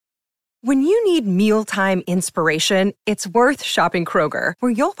When you need mealtime inspiration, it's worth shopping Kroger,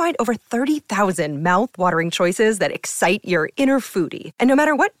 where you'll find over 30,000 mouth-watering choices that excite your inner foodie. And no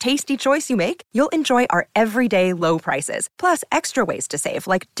matter what tasty choice you make, you'll enjoy our everyday low prices, plus extra ways to save,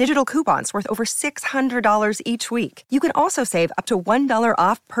 like digital coupons worth over $600 each week. You can also save up to $1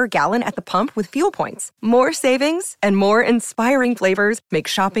 off per gallon at the pump with fuel points. More savings and more inspiring flavors make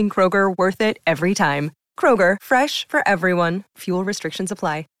shopping Kroger worth it every time. Kroger, fresh for everyone. Fuel restrictions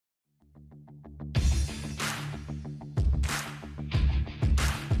apply.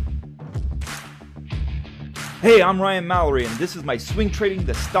 Hey, I'm Ryan Mallory, and this is my Swing Trading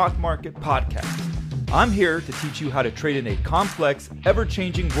the Stock Market podcast. I'm here to teach you how to trade in a complex,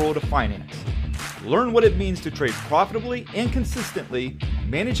 ever-changing world of finance. Learn what it means to trade profitably and consistently,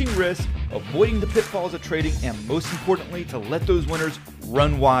 managing risk, avoiding the pitfalls of trading, and most importantly, to let those winners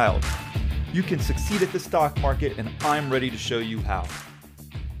run wild. You can succeed at the stock market, and I'm ready to show you how.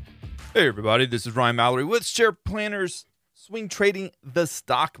 Hey everybody, this is Ryan Mallory with Share Planners, Swing Trading the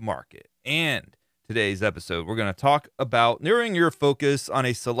Stock Market. And today's episode, we're going to talk about narrowing your focus on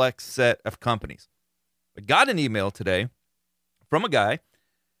a select set of companies. I got an email today from a guy,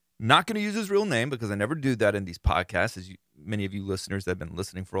 not going to use his real name because I never do that in these podcasts, as many of you listeners that have been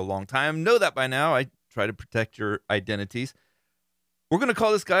listening for a long time know that by now. I try to protect your identities. We're going to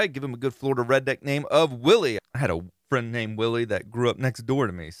call this guy, give him a good Florida redneck name of Willie. I had a friend named Willie that grew up next door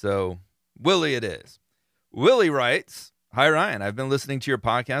to me, so Willie it is. Willie writes, "Hi, Ryan. I've been listening to your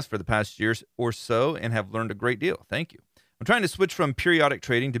podcast for the past year or so and have learned a great deal. Thank you. I'm trying to switch from periodic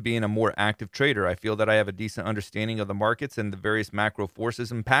trading to being a more active trader. I feel that I have a decent understanding of the markets and the various macro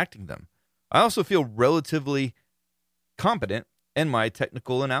forces impacting them. I also feel relatively competent in my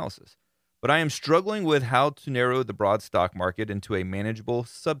technical analysis, but I am struggling with how to narrow the broad stock market into a manageable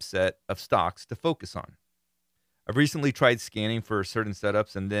subset of stocks to focus on. I've recently tried scanning for certain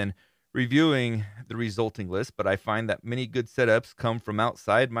setups and then reviewing the resulting list, but I find that many good setups come from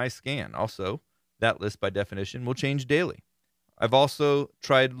outside my scan. Also, that list by definition will change daily. I've also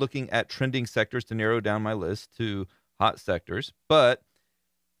tried looking at trending sectors to narrow down my list to hot sectors, but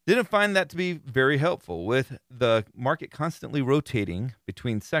didn't find that to be very helpful. With the market constantly rotating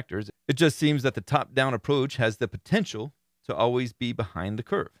between sectors, it just seems that the top-down approach has the potential to always be behind the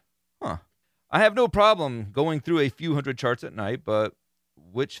curve. I have no problem going through a few hundred charts at night, but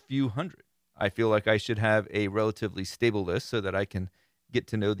which few hundred? I feel like I should have a relatively stable list so that I can get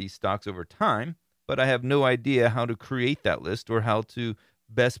to know these stocks over time, but I have no idea how to create that list or how to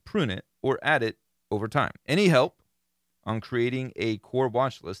best prune it or add it over time. Any help on creating a core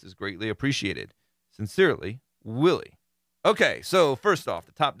watch list is greatly appreciated. Sincerely, Willie." Okay, so first off,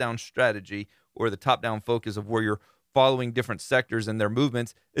 the top-down strategy or the top-down focus of where you're following different sectors and their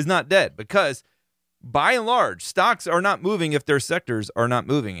movements is not dead, because by and large, stocks are not moving if their sectors are not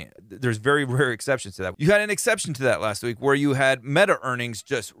moving. There's very rare exceptions to that. You had an exception to that last week where you had Meta earnings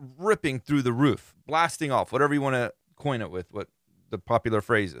just ripping through the roof, blasting off, whatever you want to coin it with, what the popular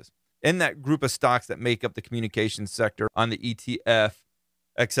phrase is. In that group of stocks that make up the communications sector on the ETF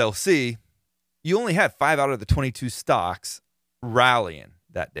XLC, you only had 5 out of the 22 stocks rallying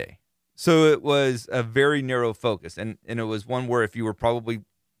that day. So it was a very narrow focus. And it was one where if you were probably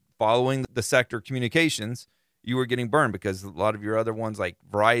following the sector communications, you were getting burned because a lot of your other ones like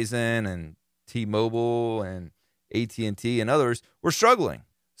Verizon and T-Mobile and AT&T and others were struggling.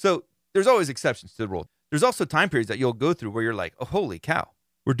 So there's always exceptions to the rule. There's also time periods that you'll go through where you're like, oh, holy cow,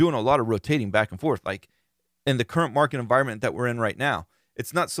 we're doing a lot of rotating back and forth. Like in the current market environment that we're in right now,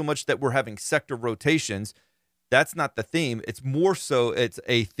 it's not so much that we're having sector rotations. That's not the theme. It's more so it's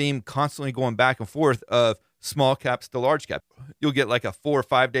a theme constantly going back and forth of small caps to large cap. You'll get like a 4 or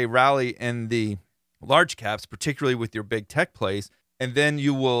 5 day rally in the large caps, particularly with your big tech plays. And then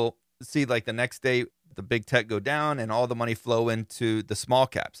you will see like the next day, the big tech go down and all the money flow into the small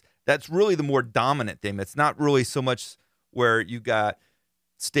caps. That's really the more dominant theme. It's not really so much where you got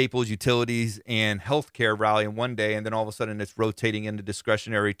staples, utilities, and healthcare rallying one day, and then all of a sudden it's rotating into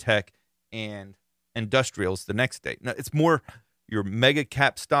discretionary tech and industrials the next day. Now, it's more your mega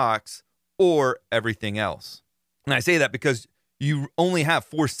cap stocks or everything else. And I say that because you only have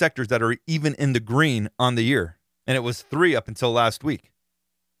 4 sectors that are even in the green on the year. And it was 3 up until last week.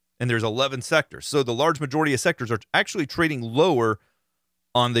 And there's 11 sectors. So the large majority of sectors are actually trading lower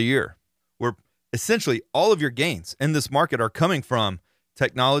on the year, where essentially all of your gains in this market are coming from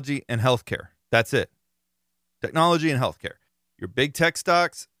technology and healthcare. That's it. Technology and healthcare. Your big tech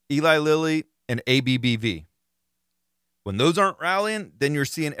stocks, Eli Lilly and ABBV. When those aren't rallying, then you're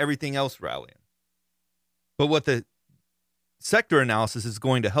seeing everything else rallying. But what the sector analysis is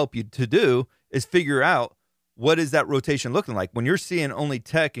going to help you to do is figure out what is that rotation looking like? When you're seeing only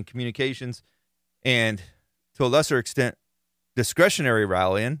tech and communications and to a lesser extent discretionary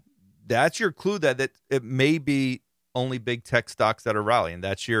rallying, that's your clue that it may be only big tech stocks that are rallying.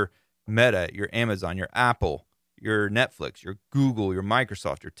 That's your Meta, your Amazon, your Apple, your Netflix, your Google, your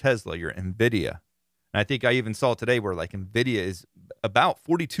Microsoft, your Tesla, your Nvidia. And I think I even saw today where like Nvidia is about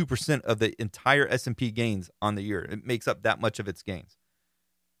 42% of the entire S&P gains on the year. It makes up that much of its gains.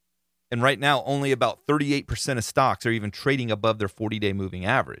 And right now, only about 38% of stocks are even trading above their 40-day moving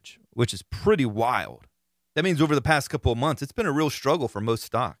average, which is pretty wild. That means over the past couple of months, it's been a real struggle for most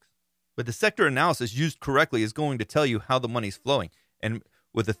stocks. But the sector analysis used correctly is going to tell you how the money's flowing. And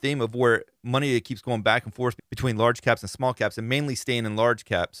with the theme of where money keeps going back and forth between large caps and small caps, and mainly staying in large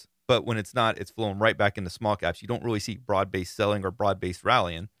caps, but when it's not, it's flowing right back into small caps. You don't really see broad-based selling or broad-based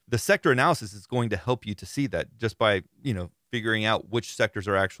rallying. The sector analysis is going to help you to see that just by, figuring out which sectors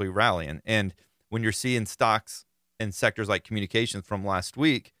are actually rallying. And when you're seeing stocks in sectors like communications from last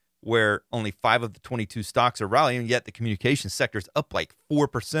week, where only 5 of the 22 stocks are rallying, yet the communications sector is up like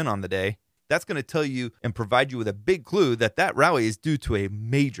 4% on the day, that's going to tell you and provide you with a big clue that rally is due to a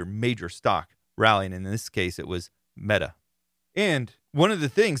major, major stock rallying. And in this case, it was Meta. And one of the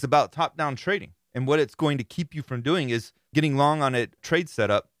things about top-down trading and what it's going to keep you from doing is getting long on a trade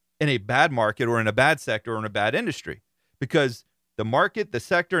setup in a bad market or in a bad sector or in a bad industry. Because the market, the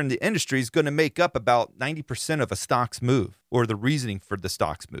sector, and the industry is going to make up about 90% of a stock's move or the reasoning for the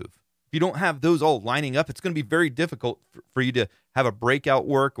stock's move. If you don't have those all lining up, it's going to be very difficult for you to have a breakout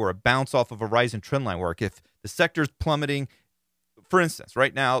work or a bounce off of a rising trend line work. If the sector's plummeting, for instance,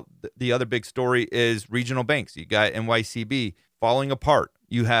 right now, the other big story is regional banks. You got NYCB falling apart.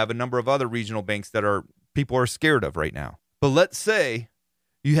 You have a number of other regional banks that people are scared of right now. But let's say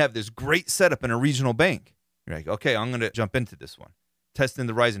you have this great setup in a regional bank. You're like, okay, I'm going to jump into this one. Testing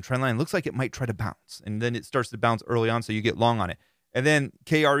the rising trend line. Looks like it might try to bounce. And then it starts to bounce early on, so you get long on it. And then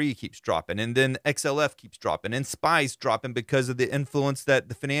KRE keeps dropping. And then XLF keeps dropping. And SPY's dropping because of the influence that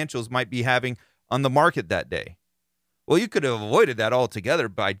the financials might be having on the market that day. Well, you could have avoided that altogether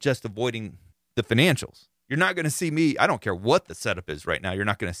by just avoiding the financials. You're not going to see me, I don't care what the setup is right now, you're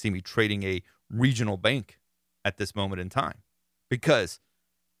not going to see me trading a regional bank at this moment in time. Because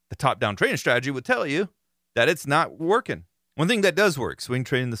the top-down trading strategy would tell you that it's not working. One thing that does work,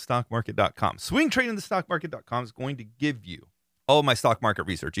 swingtradingthestockmarket.com. Swingtradingthestockmarket.com is going to give you all of my stock market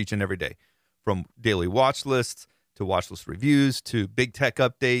research each and every day, from daily watch lists to watch list reviews to big tech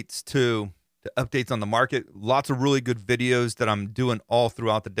updates to updates on the market. Lots of really good videos that I'm doing all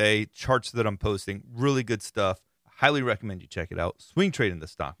throughout the day, charts that I'm posting, really good stuff. I highly recommend you check it out.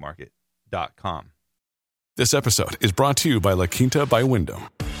 Swingtradingthestockmarket.com. This episode is brought to you by La Quinta by Wyndham.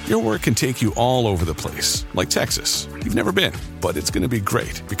 Your work can take you all over the place, like Texas. You've never been, but it's going to be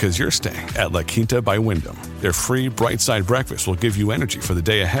great because you're staying at La Quinta by Wyndham. Their free Bright Side breakfast will give you energy for the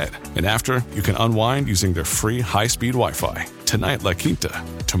day ahead. And after, you can unwind using their free high-speed Wi-Fi. Tonight, La Quinta.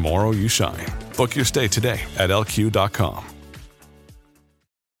 Tomorrow, you shine. Book your stay today at LQ.com.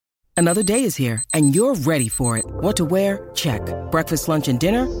 Another day is here, and you're ready for it. What to wear? Check. Breakfast, lunch, and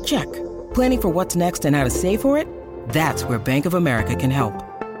dinner? Check. Planning for what's next and how to save for it? That's where Bank of America can help.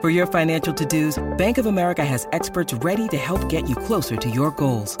 For your financial to-dos, Bank of America has experts ready to help get you closer to your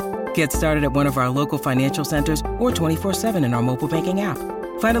goals. Get started at one of our local financial centers or 24/7 in our mobile banking app.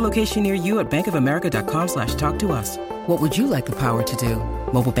 Find a location near you at bankofamerica.com/talktous. What would you like the power to do?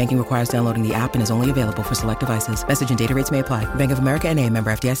 Mobile banking requires downloading the app and is only available for select devices. Message and data rates may apply. Bank of America N.A.,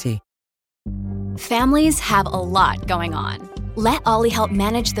 member FDIC. Families have a lot going on. Let Ollie help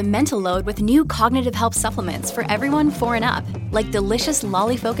manage the mental load with new cognitive help supplements for everyone 4 and up, like delicious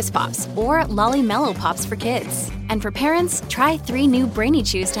Lolly Focus Pops or Lolly Mellow Pops for kids. And for parents, try 3 new Brainy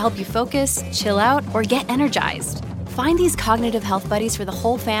Chews to help you focus, chill out, or get energized. Find these cognitive health buddies for the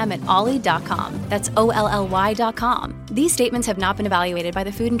whole fam at ollie.com. That's OLLY.com. These statements have not been evaluated by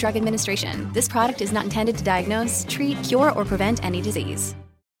the Food and Drug Administration. This product is not intended to diagnose, treat, cure, or prevent any disease.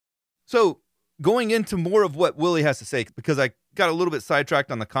 So going into more of what Willie has to say, because I got a little bit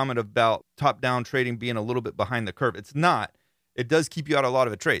sidetracked on the comment about top-down trading being a little bit behind the curve. It's not. It does keep you out of a lot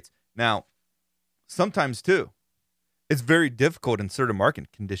of the trades. Now, sometimes, too, it's very difficult in certain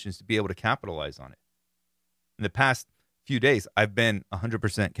market conditions to be able to capitalize on it. In the past few days, I've been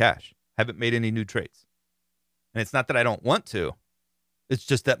 100% cash. Haven't made any new trades. And it's not that I don't want to. It's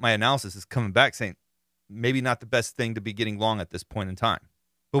just that my analysis is coming back saying maybe not the best thing to be getting long at this point in time.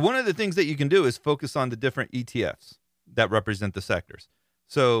 But one of the things that you can do is focus on the different ETFs that represent the sectors.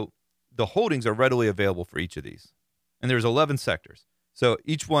 So the holdings are readily available for each of these. And there's 11 sectors. So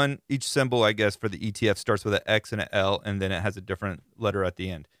each symbol, I guess, for the ETF starts with an X and an L, and then it has a different letter at the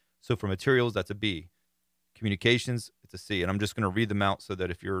end. So for materials, that's a B. Communications, it's a C. And I'm just going to read them out so that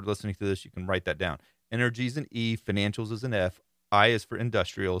if you're listening to this, you can write that down. Energy is an E. Financials is an F. I is for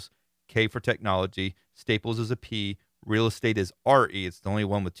industrials. K for technology. Staples is a P. Real estate is RE. It's the only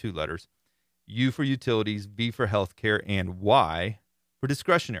one with 2 letters. U for utilities. V for healthcare. And Y for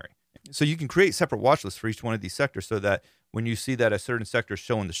discretionary. So you can create separate watch lists for each one of these sectors so that when you see that a certain sector is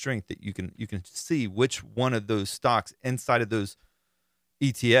showing the strength, that you can see which one of those stocks inside of those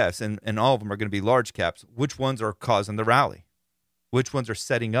ETFs, and all of them are going to be large caps, which ones are causing the rally, which ones are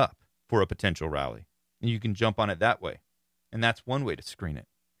setting up for a potential rally. And you can jump on it that way. And that's one way to screen it.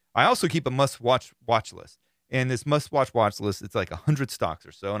 I also keep a must-watch watch list. And this must-watch watch list, it's like 100 stocks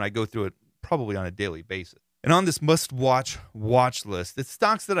or so, and I go through it probably on a daily basis. And on this must-watch watch list, it's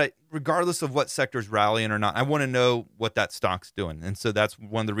stocks that I, regardless of what sector's rallying or not, I want to know what that stock's doing. And so that's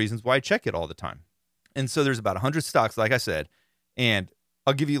one of the reasons why I check it all the time. And so there's about 100 stocks, like I said, and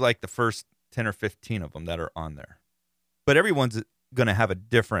I'll give you like the first 10 or 15 of them that are on there. But everyone's going to have a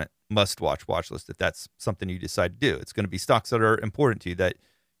different must-watch watch list if that's something you decide to do. It's going to be stocks that are important to you that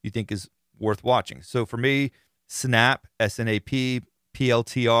you think is worth watching. So for me, Snap, SNAP,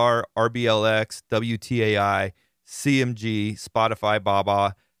 PLTR, RBLX, WTAI, CMG, Spotify,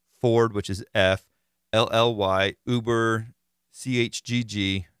 Baba, Ford, which is F, LLY, Uber,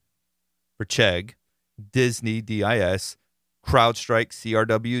 CHGG for Chegg, Disney, DIS, CrowdStrike,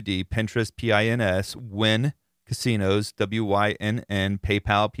 CRWD, Pinterest, PINS, Wynn, Casinos, WYNN,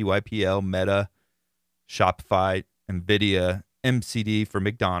 PayPal, PYPL, Meta, Shopify, NVIDIA, MCD for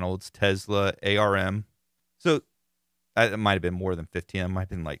McDonald's, Tesla, ARM. So it might have been more than 15. It might have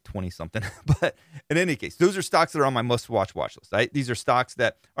been like 20-something. But in any case, those are stocks that are on my must-watch watch list. These are stocks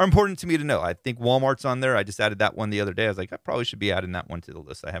that are important to me to know. I think Walmart's on there. I just added that one the other day. I was like, I probably should be adding that one to the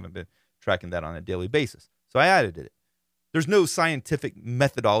list. I haven't been tracking that on a daily basis. So I added it. There's no scientific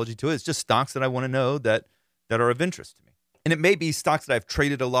methodology to it. It's just stocks that I want to know that are of interest to me. And it may be stocks that I've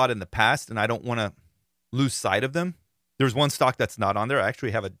traded a lot in the past, and I don't want to lose sight of them. There's one stock that's not on there. I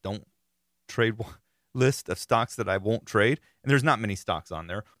actually have a don't trade list of stocks that I won't trade, and there's not many stocks on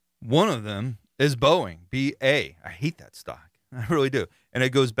there. One of them is Boeing, BA. I hate that stock. I really do. And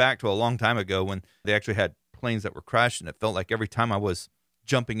it goes back to a long time ago when they actually had planes that were crashing. It felt like every time I was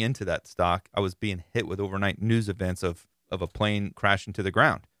jumping into that stock, I was being hit with overnight news events of a plane crashing to the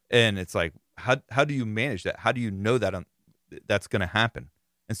ground. And it's like, how do you manage that? How do you know that that's going to happen?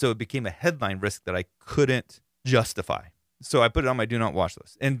 And so it became a headline risk that I couldn't justify. So I put it on my do not watch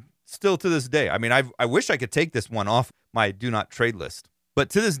list. And still to this day, I mean, I wish I could take this one off my do not trade list. But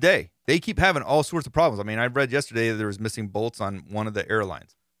to this day, they keep having all sorts of problems. I mean, I read yesterday that there was missing bolts on one of the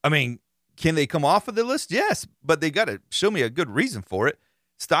airlines. I mean, can they come off of the list? Yes, but they got to show me a good reason for it.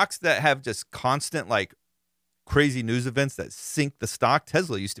 Stocks that have just constant, like, crazy news events that sink the stock.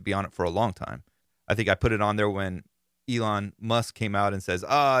 Tesla used to be on it for a long time. I think I put it on there when Elon Musk came out and says,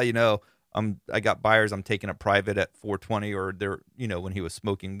 I got buyers. I'm taking it private at 420, or when he was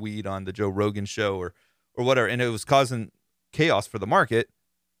smoking weed on the Joe Rogan show or whatever. And it was causing chaos for the market.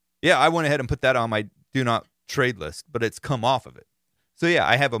 Yeah, I went ahead and put that on my do not trade list, but it's come off of it. So yeah,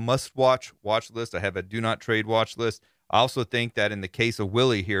 I have a must watch list. I have a do not trade watch list. I also think that in the case of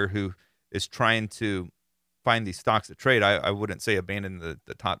Willie here, who is trying to find these stocks to trade, I wouldn't say abandon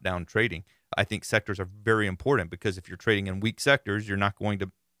the top-down trading. I think sectors are very important, because if you're trading in weak sectors, you're not going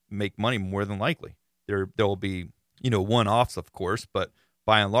to make money more than likely. There will be, one-offs, of course, but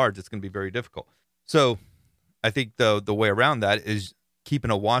by and large, it's going to be very difficult. So I think the way around that is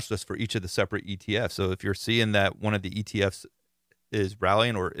keeping a watch list for each of the separate ETFs. So if you're seeing that one of the ETFs is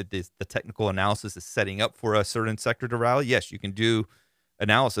rallying, or the technical analysis is setting up for a certain sector to rally, yes, you can do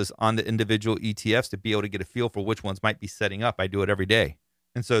analysis on the individual ETFs to be able to get a feel for which ones might be setting up. I do it every day.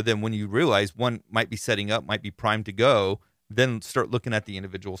 And so then when you realize one might be setting up, might be primed to go, then start looking at the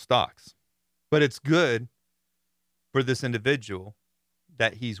individual stocks. But it's good for this individual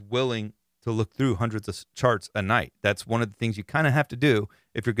that he's willing to look through hundreds of charts a night. That's one of the things you kind of have to do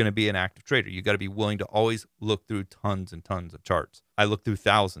if you're going to be an active trader. You got to be willing to always look through tons and tons of charts. I look through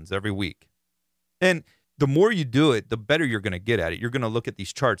thousands every week. And the more you do it, the better you're going to get at it. You're going to look at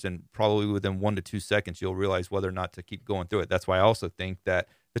these charts, and probably within 1 to 2 seconds, you'll realize whether or not to keep going through it. That's why I also think that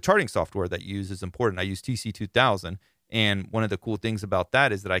the charting software that you use is important. I use TC2000, and one of the cool things about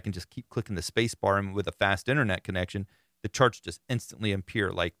that is that I can just keep clicking the space bar, and with a fast internet connection, the charts just instantly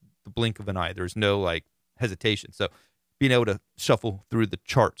appear like the blink of an eye. There's no hesitation. So being able to shuffle through the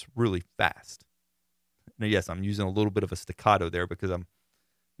charts really fast. Now, yes, I'm using a little bit of a staccato there because in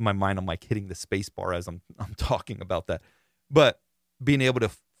my mind, I'm like hitting the space bar as I'm talking about that. But being able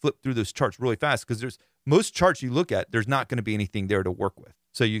to flip through those charts really fast, because there's most charts you look at, there's not going to be anything there to work with.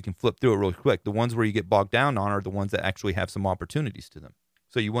 so you can flip through it really quick. The ones where you get bogged down on are the ones that actually have some opportunities to them.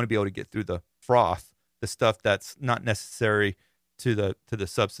 So you want to be able to get through the froth, the stuff that's not necessary to the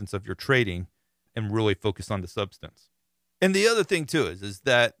substance of your trading, and really focus on the substance. And the other thing too is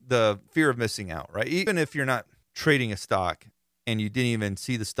that the fear of missing out, right? Even if you're not trading a stock and you didn't even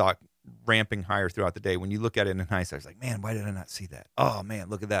see the stock ramping higher throughout the day, when you look at it in hindsight, it's like, man, why did I not see that? Oh man,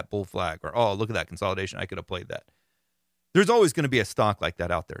 look at that bull flag, or oh, look at that consolidation. I could have played that. There's always going to be a stock like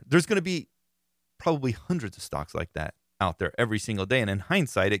that out there. There's going to be probably hundreds of stocks like that out there every single day. And in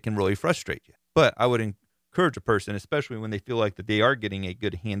hindsight, it can really frustrate you. But I would encourage a person, especially when they feel like that they are getting a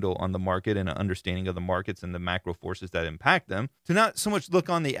good handle on the market and an understanding of the markets and the macro forces that impact them, to not so much look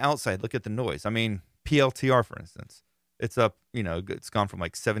on the outside, look at the noise. I mean, PLTR, for instance, it's up, it's gone from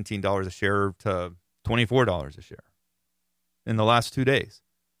like $17 a share to $24 a share in the last 2 days.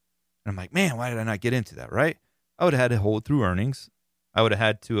 And I'm like, man, why did I not get into that, right? I would have had to hold through earnings. I would have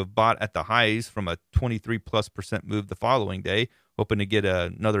had to have bought at the highs from a 23+% move the following day, hoping to get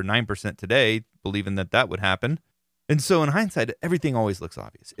another 9% today, believing that would happen. And so in hindsight, everything always looks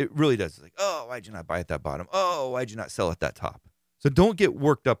obvious. It really does. It's like, oh, why'd you not buy at that bottom? Oh, why'd you not sell at that top? So don't get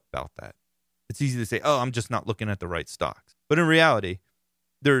worked up about that. It's easy to say, oh, I'm just not looking at the right stocks. But in reality,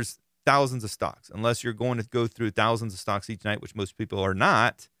 there's thousands of stocks. Unless you're going to go through thousands of stocks each night, which most people are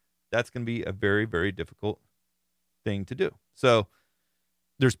not, that's going to be a very, very difficult thing to do. So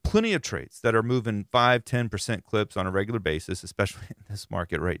there's plenty of trades that are moving 5-10% clips on a regular basis, especially in this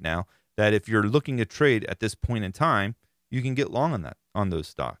market right now, that if you're looking to trade at this point in time, you can get long on those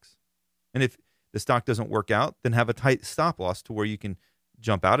stocks. And if the stock doesn't work out, then have a tight stop loss to where you can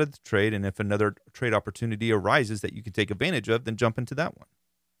jump out of the trade. And if another trade opportunity arises that you can take advantage of, then jump into that one.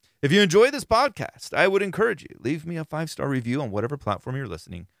 If you enjoy this podcast, I would encourage you, leave me a 5-star review on whatever platform you're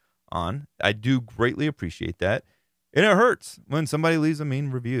listening on. I do greatly appreciate that. And it hurts when somebody leaves a mean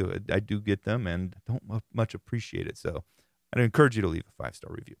review. I do get them and don't much appreciate it. So I'd encourage you to leave a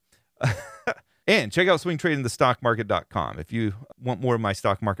 5-star review. And check out swingtradingthestockmarket.com. If you want more of my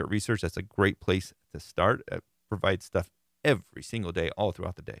stock market research, that's a great place to start. I provide stuff every single day, all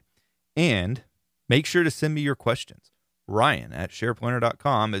throughout the day. And make sure to send me your questions.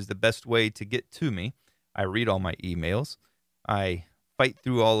 Ryan@shareplanner.com is the best way to get to me. I read all my emails. I fight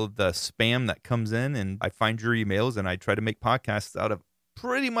through all of the spam that comes in, and I find your emails, and I try to make podcasts out of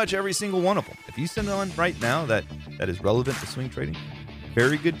pretty much every single one of them. If you send one right now that is relevant to swing trading,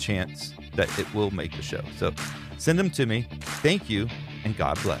 very good chance that it will make the show. So send them to me. Thank you, and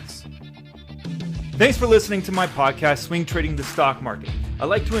God bless. Thanks for listening to my podcast, Swing Trading the Stock Market. I'd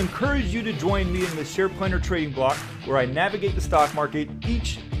like to encourage you to join me in the Share Planner Trading Block, where I navigate the stock market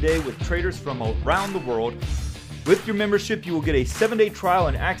each day with traders from around the world. With your membership, you will get a 7-day trial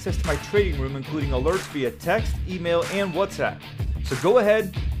and access to my trading room, including alerts via text, email, and WhatsApp. So go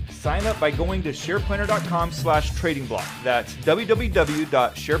ahead, sign up by going to shareplanner.com/trading block. That's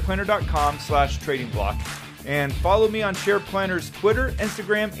www.shareplanner.com/trading block. And follow me on Share Planner's Twitter,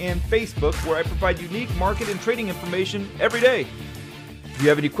 Instagram, and Facebook, where I provide unique market and trading information every day. If you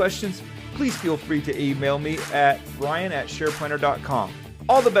have any questions, please feel free to email me at ryan@shareplanner.com.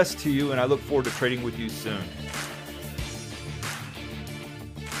 All the best to you, and I look forward to trading with you soon.